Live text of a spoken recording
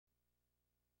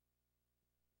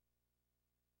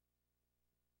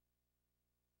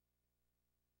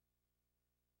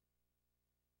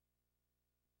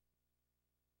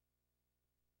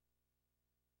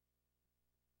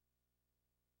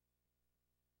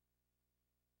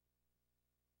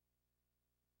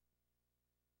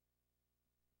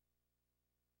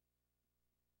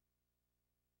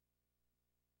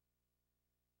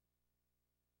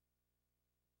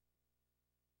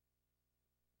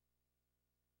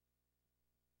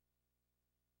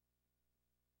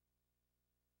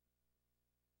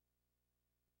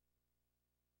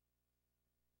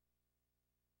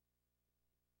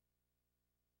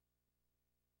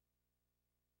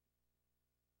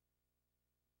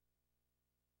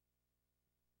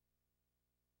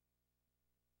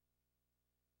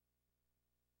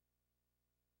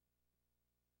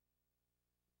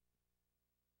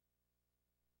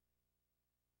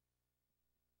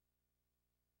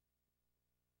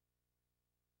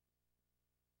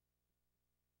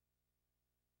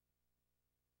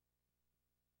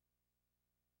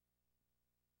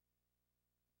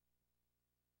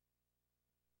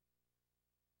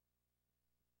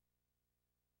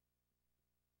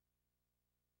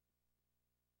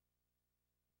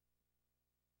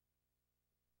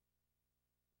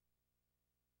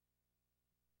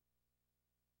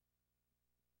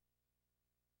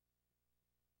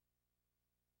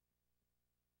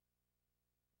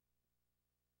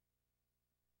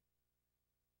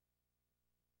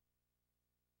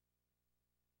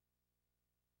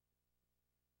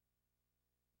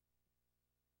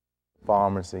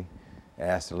pharmacy,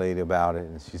 asked the lady about it,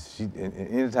 and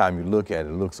anytime you look at it,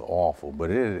 it looks awful,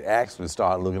 but it actually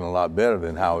started looking a lot better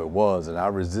than how it was, and I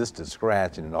resisted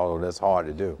scratching it, although that's hard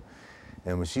to do.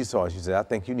 And when she saw it, she said, I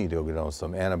think you need to go get on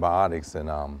some antibiotics and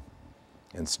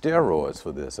steroids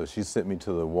for this. So she sent me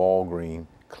to the Walgreens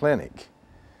clinic,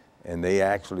 and they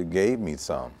actually gave me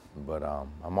some. But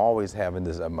I'm always having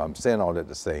this, I'm saying all that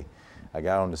to say, I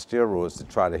got on the steroids to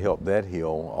try to help that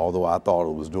heal, although I thought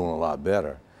it was doing a lot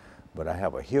better. But I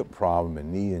have a hip problem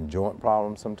and knee and joint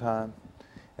problem sometimes,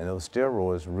 and those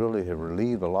steroids really have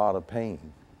relieved a lot of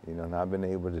pain. You know, and I've been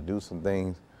able to do some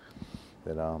things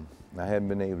that I hadn't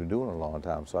been able to do in a long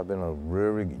time. So I've been a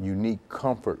very unique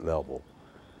comfort level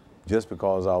just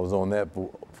because I was on that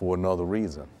for another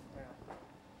reason.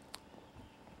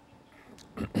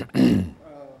 All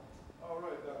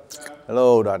right, Dr.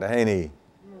 Hello, Dr. Haney.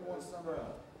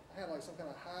 I had like some kind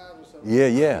of hive or something. Yeah,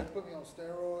 yeah. They put me on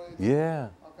steroids. Yeah.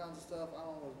 All kinds of stuff. I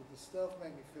don't know, but the stuff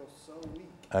made me feel so weak.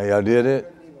 Oh, y'all did I it?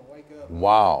 couldn't even wake up.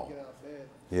 Wow. Get out of bed.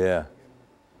 Yeah.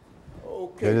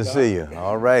 Okay, Good to Doc. see you.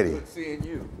 All righty. Good seeing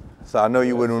you. So I know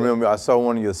you wouldn't remember, I saw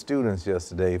one of your students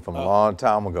yesterday from a long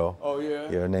time ago. Oh, yeah?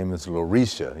 Yeah, her name is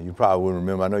Larisha. You probably wouldn't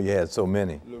remember. I know you had so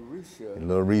many. Larisha.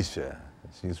 Larisha.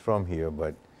 She's from here,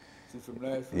 but She's from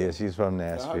Nashville? yeah, she's from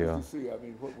Now, how Nashville. did you see? I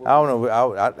mean, what I don't know,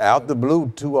 out the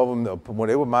blue, two of them, when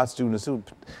they were my students too,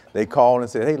 they called and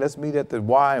said, hey, let's meet at the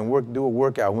Y and do a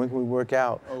workout. When can we work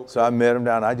out? Okay. So I met them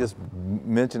down. I just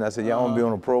mentioned, I said, yeah, I want to be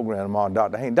on a program tomorrow.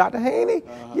 Dr. Haney. Dr. Haney?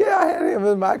 Yeah, I had him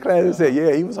in my class. They said,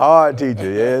 yeah, he was a hard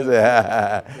teacher.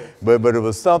 Yeah. but it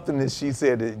was something that she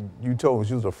said that you told me,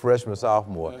 she was a freshman,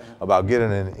 sophomore, about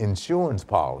getting an insurance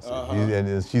policy.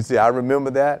 And she said, I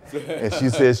remember that. And she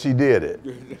said she did it.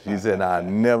 She said, nah, I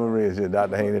never read it.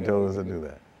 Dr. Haney told us to do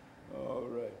that. All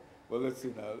right. Well, let's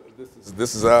see now.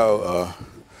 This is our,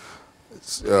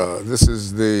 this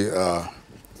is the,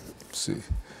 let's see,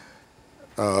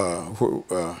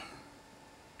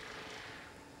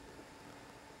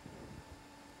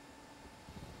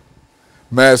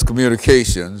 mass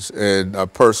communications and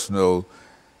personal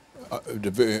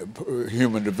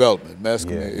human development. Mass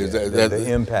is that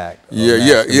the impact.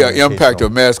 Impact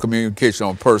of mass communication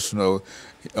on personal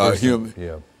human.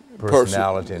 Yeah.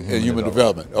 Personality and human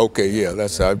development. Okay, yeah,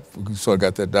 that's I sort of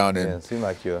got that down in. Yeah, it seemed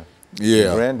like your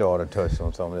granddaughter touched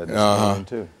on some of that this morning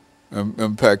too.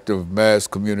 Impact of mass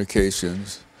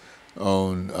communications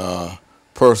on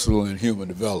personal and human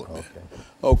development.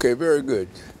 Okay, very good.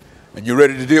 And you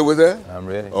ready to deal with that? I'm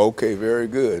ready. Okay, very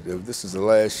good. This is the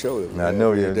last show. Now, I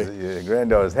know your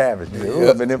granddaughter's happy.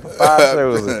 I've been in for 5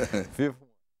 services.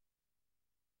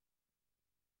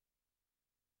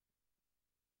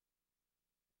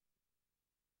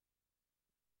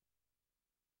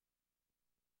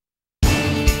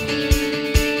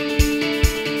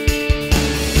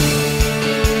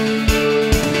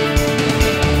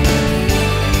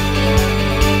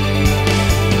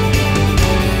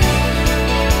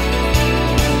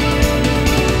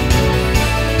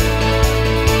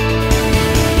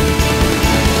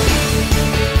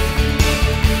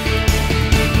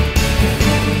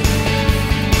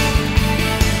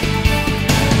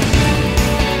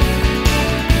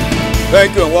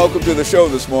 Thank you and welcome to the show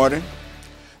this morning.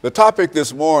 The topic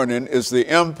this morning is the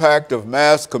impact of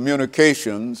mass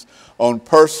communications on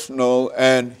personal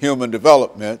and human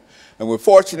development. And we're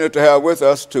fortunate to have with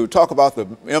us to talk about the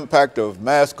impact of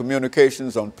mass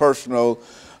communications on personal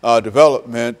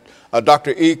development,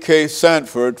 Dr.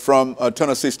 EKSanford from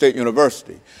Tennessee State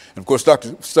University. And of course,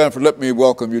 Dr. Sanford, let me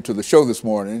welcome you to the show this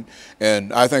morning.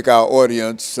 And I think our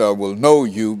audience will know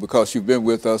you because you've been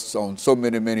with us on so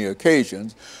many, many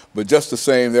occasions. But just the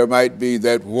same, there might be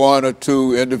that one or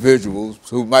two individuals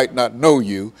who might not know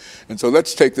you. And so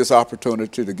let's take this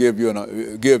opportunity to give you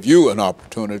an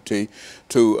opportunity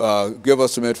to give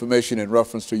us some information in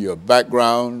reference to your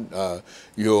background,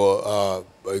 your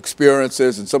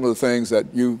experiences, and some of the things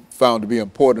that you found to be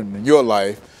important in your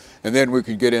life. And then we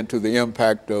can get into the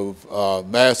impact of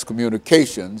mass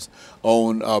communications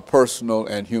on personal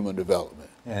and human development.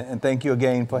 And thank you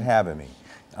again for having me.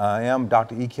 I am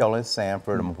Dr.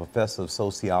 EKSanford. I'm a professor of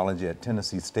sociology at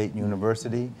Tennessee State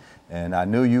University. And I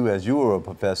knew you as you were a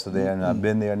professor there, and I've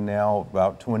been there now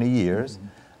about 20 years.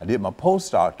 I did my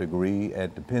postdoc degree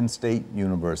at the Penn State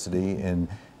University in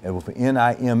with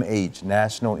NIMH,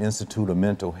 National Institute of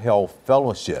Mental Health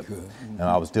Fellowship. And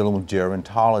I was dealing with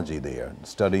gerontology there,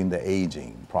 studying the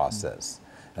aging process.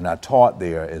 And I taught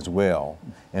there as well.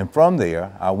 And from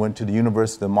there, I went to the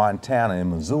University of Montana in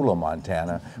Missoula,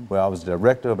 Montana, where I was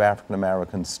Director of African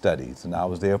American Studies. And I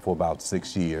was there for about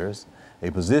 6 years.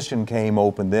 a position came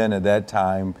open then at that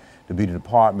time to be the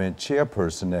department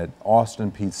chairperson at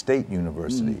Austin Peay State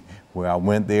University, where I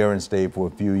went there and stayed for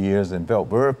a few years and felt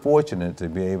very fortunate to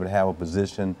be able to have a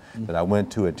position that I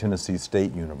went to at Tennessee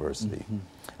State University.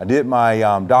 I did my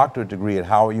doctorate degree at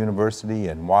Howard University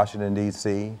in Washington,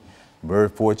 D.C. Very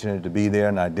fortunate to be there,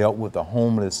 and I dealt with the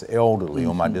homeless elderly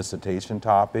on my dissertation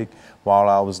topic while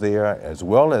I was there, as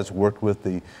well as worked with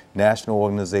the National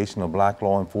Organization of Black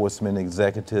Law Enforcement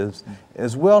Executives,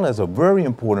 as well as a very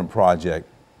important project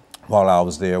while I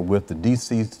was there with the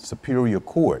D.C. Superior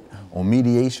Court on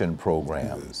mediation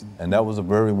programs, and that was a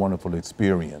very wonderful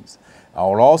experience. I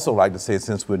would also like to say,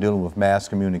 since we're dealing with mass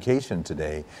communication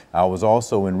today, I was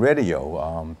also in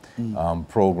radio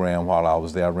program while I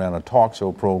was there. I ran a talk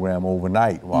show program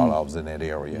overnight while I was in that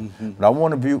area. But I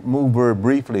want to move very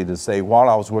briefly to say, while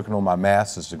I was working on my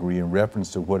master's degree in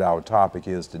reference to what our topic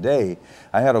is today,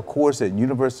 I had a course at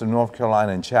University of North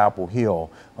Carolina in Chapel Hill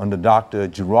under Dr.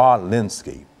 Gerard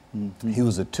Linsky. He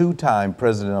was a two-time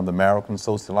president of the American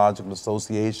Sociological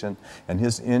Association, and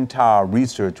his entire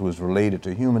research was related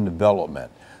to human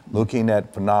development, looking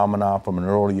at phenomena from an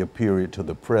earlier period to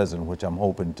the present, which I'm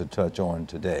hoping to touch on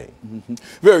today.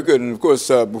 Very good. And of course,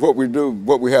 what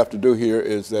we have to do here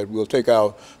is that we'll take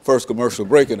our first commercial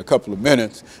break in a couple of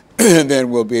minutes, and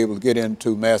then we'll be able to get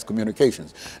into mass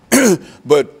communications.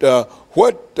 But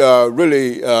what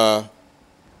really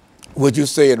would you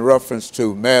say, in reference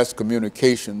to mass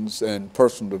communications and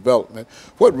personal development,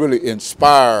 what really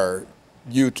inspired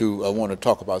you to want to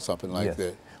talk about something like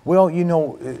that? Well, you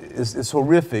know, it's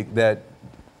horrific that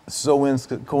so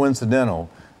coincidental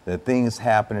that things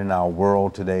happen in our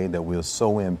world today, that we're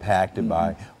so impacted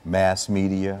by mass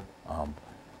media,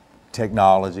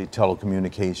 technology,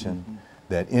 telecommunication,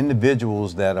 that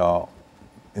individuals that are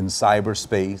in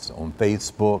cyberspace, on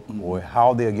Facebook, or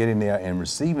how they're getting there and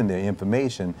receiving their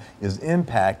information is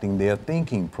impacting their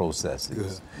thinking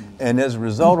processes. And as a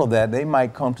result of that, they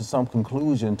might come to some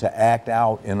conclusion to act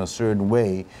out in a certain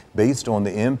way based on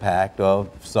the impact of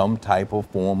some type of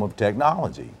form of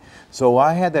technology. So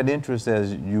I had that interest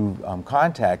as you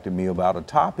contacted me about a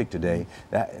topic today,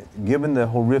 that given the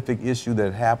horrific issue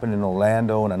that happened in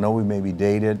Orlando, and I know we may be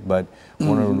dated, but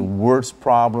one of the worst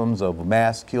problems of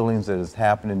mass killings that has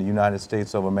happened in the United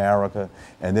States of America,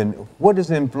 and then what is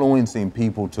influencing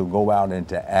people to go out and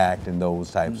to act in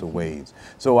those types of ways.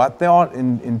 So I thought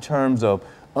in terms of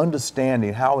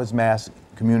understanding how is mass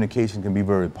communication can be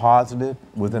very positive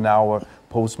within our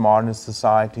postmodernist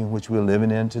society in which we're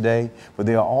living in today, but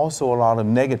there are also a lot of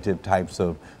negative types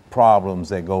of problems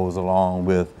that goes along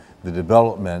with the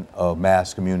development of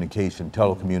mass communication,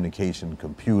 telecommunication,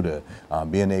 computer,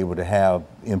 being able to have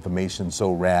information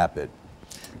so rapid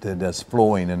that's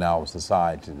flowing in our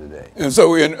society today. And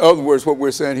so, in other words, what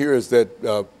we're saying here is that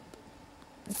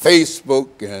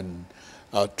Facebook and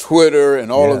Twitter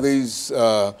and all of these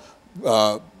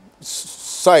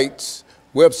sites,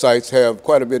 websites, have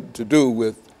quite a bit to do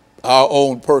with our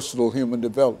own personal human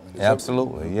development.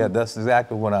 Absolutely, yeah, that's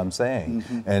exactly what I'm saying.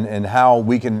 And how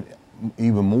we can,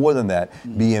 even more than that,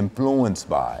 be influenced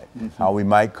by it. How we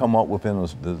might come up within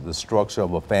the structure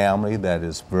of a family that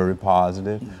is very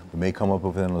positive. We may come up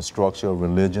within a structure of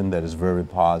religion that is very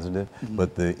positive.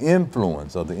 But the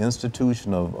influence of the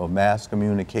institution of mass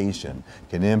communication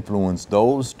can influence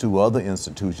those two other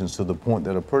institutions to the point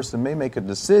that a person may make a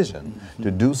decision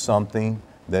to do something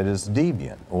that is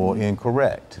deviant or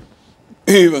incorrect.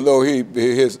 Even though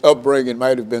his upbringing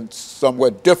might have been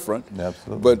somewhat different,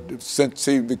 but since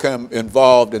he became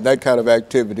involved in that kind of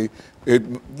activity,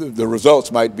 the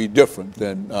results might be different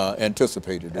than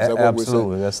anticipated. Is that what we're saying?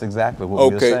 Absolutely, that's exactly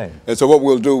what we're saying. And so what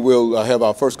we'll do, we'll have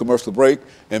our first commercial break,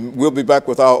 and we'll be back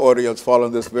with our audience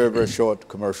following this very, very short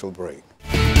commercial break.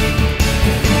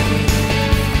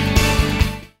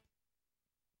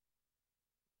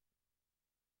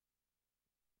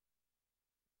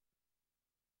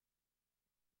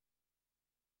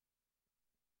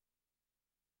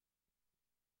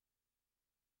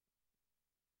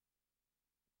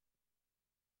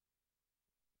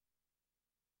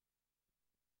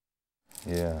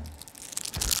 Yeah.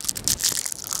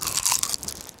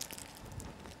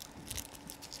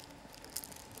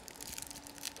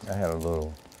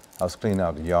 I was cleaning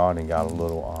out the yard and got a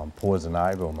little poison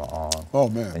ivy on my arm. Oh,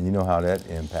 man. And you know how that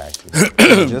impacted.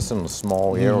 Just in a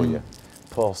small area,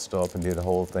 pulsed up and did the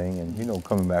whole thing. And you know,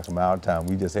 coming back from out of town,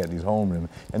 we just had these home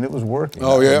remedies, and it was working.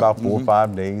 Oh, yeah? About 4 or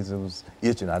 5 days, it was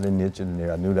itching. I didn't itch it in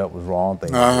there. I knew that was wrong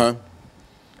thing.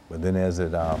 But then as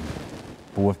it,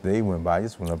 fourth day went by, I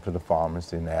just went up to the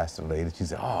pharmacy and asked the lady. She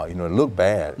said, oh, you know, it looked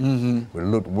bad, but it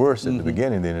looked worse at the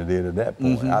beginning than it did at that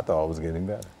point. I thought it was getting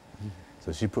better.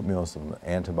 So she put me on some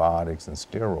antibiotics and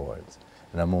steroids.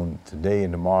 And I'm on, today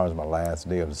and tomorrow is my last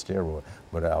day of the steroid.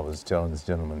 But I was telling this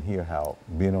gentleman here how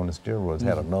being on the steroids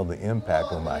had another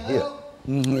impact on my hip.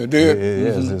 It did?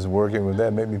 It's working with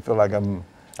that made me feel like I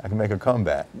can make a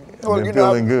comeback. Well, I've been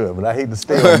feeling good, but I hate to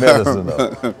stay on medicine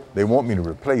though. They want me to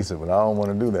replace it, but I don't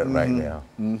want to do that right now.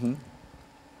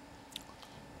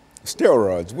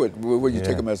 Steroids, would you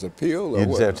take them as a pill? Or You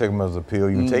what? just have to take them as a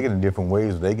pill. You can take it in different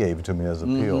ways. They gave it to me as a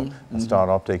pill. I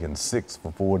started off taking 6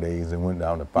 for 4 days and went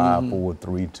down to 5, 4,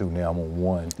 3, 2. Now I'm on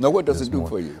 1. Now what does this it do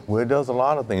morning. for you? Well, it does a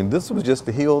lot of things. This was just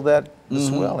to heal that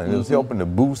swelling. It was helping to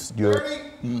boost your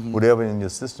whatever in your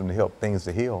system to help things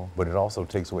to heal, but it also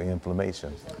takes away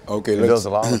inflammation. Okay, It does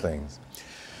a lot of things.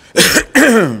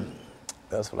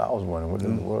 That's what I was wondering. What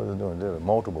in the world is it doing? There are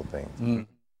multiple things.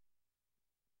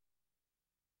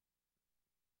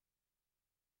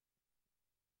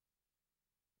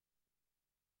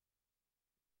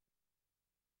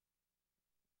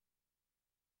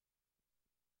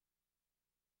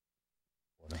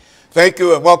 Thank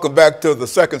you and welcome back to the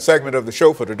second segment of the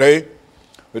show for today.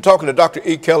 We're talking to Dr.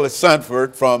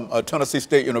 EKSanford from Tennessee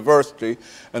State University,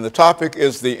 and the topic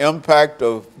is the impact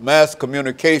of mass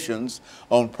communications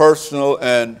on personal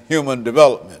and human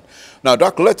development. Now,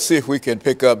 Doctor, let's see if we can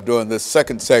pick up during this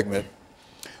second segment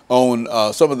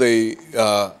on some of the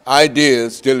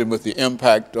ideas dealing with the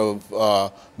impact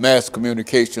of mass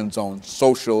communications on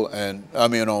social and,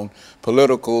 on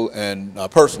political and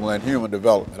personal and human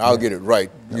development. I'll get it right.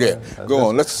 Yeah, go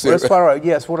on. Let's see. Well, that's quite right.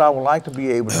 Yes, what I would like to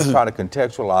be able to try to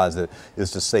contextualize it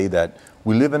is to say that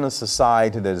we live in a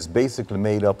society that is basically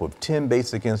made up of 10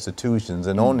 basic institutions,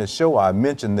 and on this show I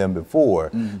mentioned them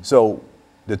before. So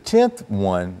the 10th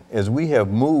one, as we have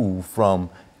moved from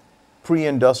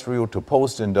pre-industrial to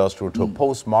post-industrial to a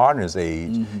postmodernist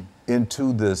age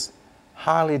into this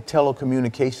highly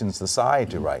telecommunication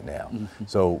society right now.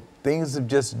 So things are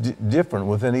just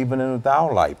different even in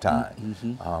our lifetime.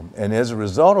 And as a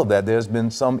result of that, there's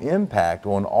been some impact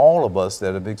on all of us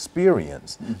that have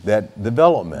experienced that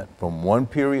development from one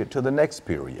period to the next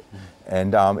period.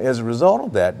 And as a result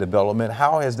of that development,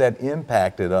 how has that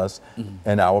impacted us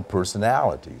and our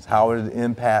personalities? How has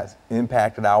it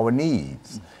impacted our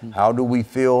needs? How do we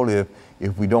feel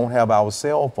if we don't have our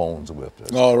cell phones with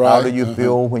us? All right. How do you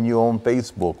feel when you're on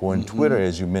Facebook or on Twitter,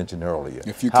 as you mentioned earlier?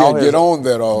 If you can't get on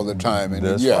that all the time. And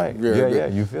That's right. Yeah,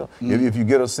 you feel. If you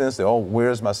get a sense that, oh,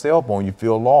 where's my cell phone, you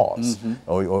feel lost.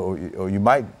 Or you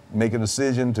might make a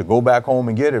decision to go back home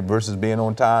and get it versus being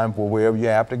on time for wherever you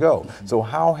have to go. So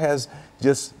how has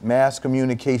just mass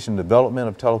communication, development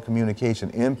of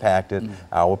telecommunication impacted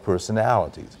our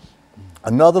personalities?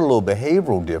 Another little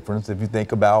behavioral difference, if you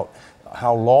think about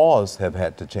how laws have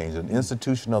had to change, an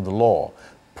institution of the law.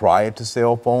 Prior to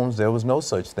cell phones, there was no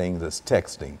such thing as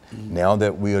texting. Now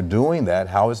that we are doing that,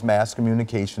 how has mass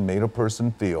communication made a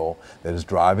person feel that is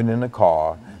driving in a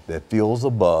car, that feels a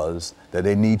buzz, that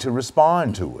they need to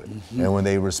respond to it? And when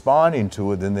they're responding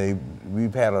to it, then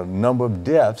we've had a number of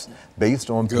deaths based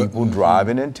on people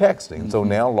driving and texting. So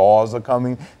now laws are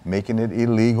coming, making it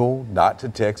illegal not to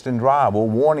text and drive, or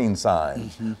warning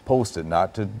signs posted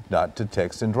not to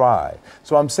text and drive.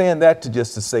 So I'm saying that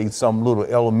just to say some little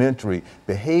elementary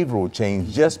behavioral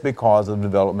change just because of the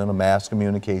development of mass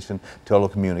communication,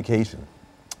 telecommunication.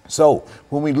 So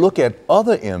when we look at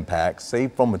other impacts, say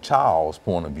from a child's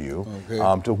point of view,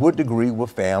 to what degree will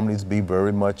families be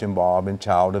very much involved in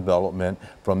child development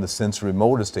from the sensory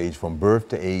motor stage from birth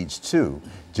to age 2,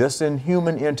 just in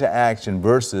human interaction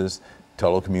versus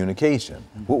telecommunication?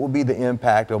 What would be the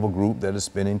impact of a group that is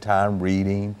spending time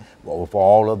reading with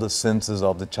all of the senses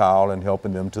of the child and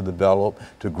helping them to develop,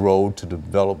 to grow, to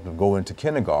develop, to go into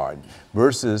kindergarten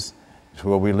versus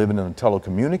where we're living in a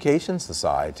telecommunication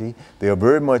society? They are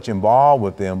very much involved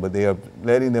with them, but they are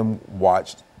letting them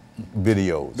watch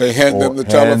videos. They hand them the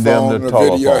telephone,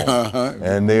 video,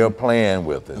 and they are playing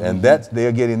with it. And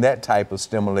they're getting that type of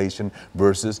stimulation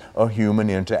versus a human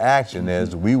interaction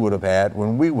as we would have had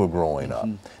when we were growing up.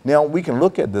 Now, we can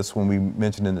look at this when we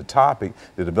mentioned in the topic,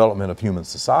 the development of human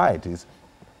societies.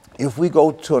 If we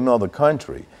go to another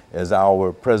country, as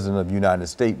our President of the United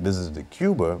States visited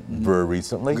Cuba very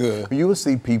recently, you will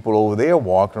see people over there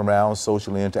walking around,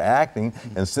 socially interacting,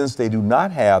 and since they do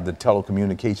not have the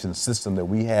telecommunication system that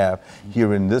we have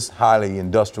here in this highly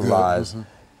industrialized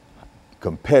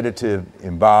competitive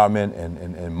environment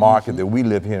and market that we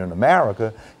live here in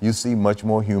America, you see much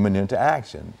more human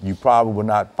interaction. You probably will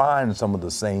not find some of the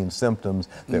same symptoms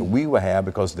that we will have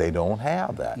because they don't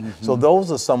have that. So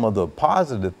those are some of the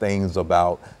positive things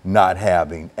about not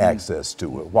having access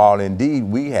to it, while indeed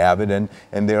we have it,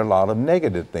 and there are a lot of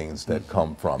negative things that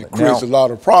come from it. It creates a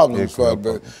lot of problems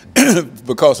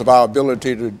because of our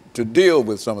ability to deal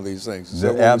with some of these things.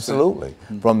 Absolutely.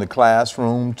 From the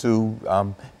classroom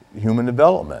to human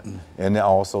development and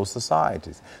also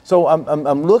societies. So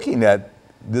I'm looking at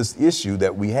this issue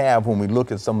that we have when we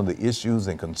look at some of the issues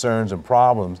and concerns and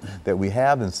problems that we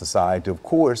have in society. Of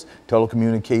course,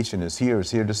 telecommunication is here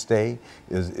to stay.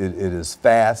 It is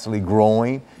fastly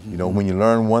growing. You know, when you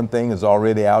learn one thing, it's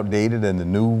already outdated and the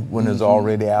new one is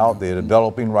already out. They're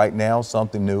developing right now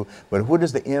something new. But what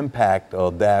is the impact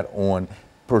of that on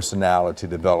personality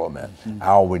development,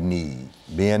 our need,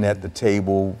 being at the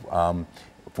table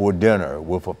for dinner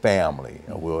with a family?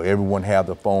 Will everyone have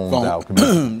the phones out,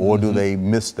 or do they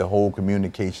miss the whole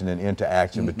communication and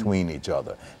interaction between each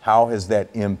other? How has that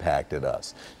impacted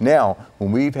us? Now,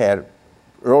 when we've had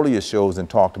earlier shows and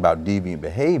talked about deviant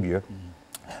behavior,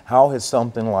 how has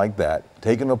something like that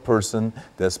taken a person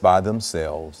that's by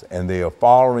themselves and they are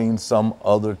following some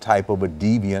other type of a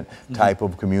deviant type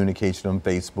of communication on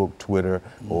Facebook, Twitter,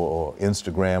 or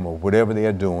Instagram, or whatever they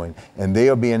are doing, and they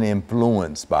are being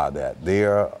influenced by that. They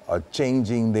are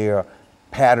changing their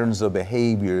patterns of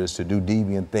behaviors to do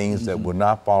deviant things that will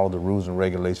not follow the rules and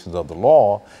regulations of the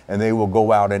law, and they will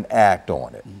go out and act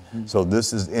on it. So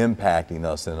this is impacting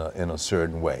us in a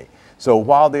certain way. So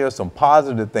while there are some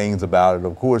positive things about it,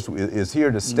 of course, it's here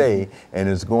to stay, and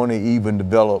it's going to even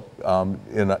develop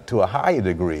to a higher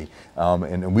degree,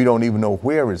 and we don't even know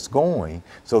where it's going.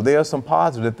 So there are some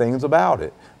positive things about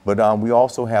it, but we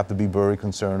also have to be very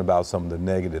concerned about some of the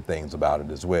negative things about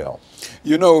it as well.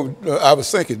 You know, I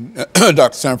was thinking,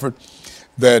 Dr. Sanford,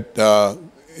 that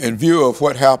in view of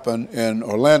what happened in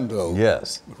Orlando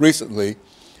recently,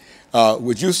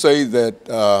 would you say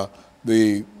that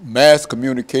the mass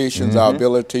communications, our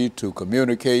ability to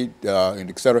communicate,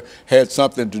 and et cetera, had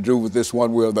something to do with this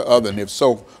one way or the other? And if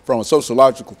so, from a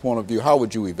sociological point of view, how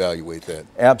would you evaluate that?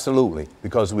 Absolutely,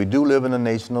 because we do live in a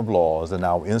nation of laws, and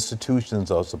our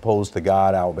institutions are supposed to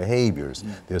guide our behaviors.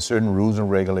 There are certain rules and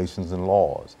regulations and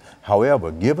laws. However,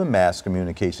 given mass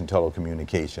communication,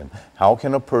 telecommunication, how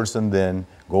can a person then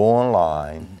go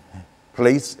online,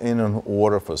 place in an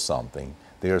order for something?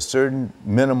 There are certain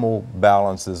minimal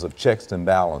balances of checks and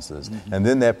balances, and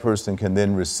then that person can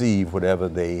then receive whatever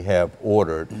they have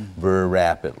ordered very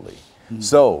rapidly.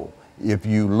 So if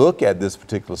you look at this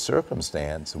particular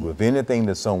circumstance, with anything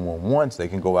that someone wants, they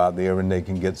can go out there and they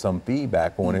can get some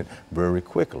feedback on it very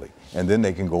quickly. And then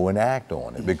they can go and act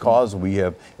on it because we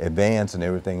have advanced and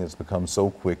everything has become so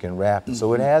quick and rapid.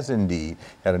 So it has indeed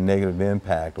had a negative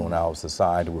impact on our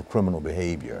society with criminal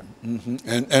behavior.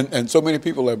 And so many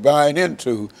people are buying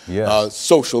into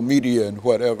social media and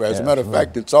whatever. As a matter of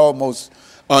fact, it's almost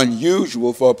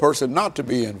unusual for a person not to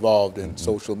be involved in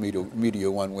social media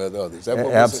one way or the other. Is that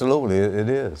what Absolutely, it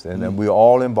is. And we're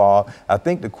all involved. I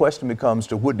think the question becomes,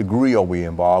 to what degree are we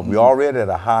involved? We're already at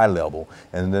a high level,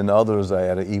 and then others are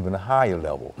at an even higher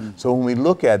level. So when we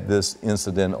look at this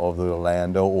incident of the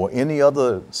Orlando or any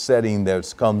other setting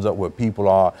that comes up where people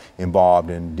are involved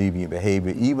in deviant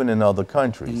behavior, even in other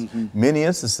countries, many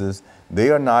instances, they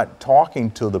are not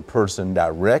talking to the person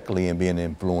directly and being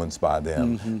influenced by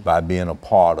them, by being a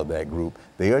part of that group.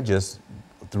 They are just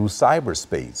through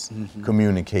cyberspace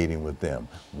communicating with them,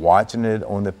 watching it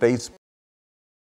on the Facebook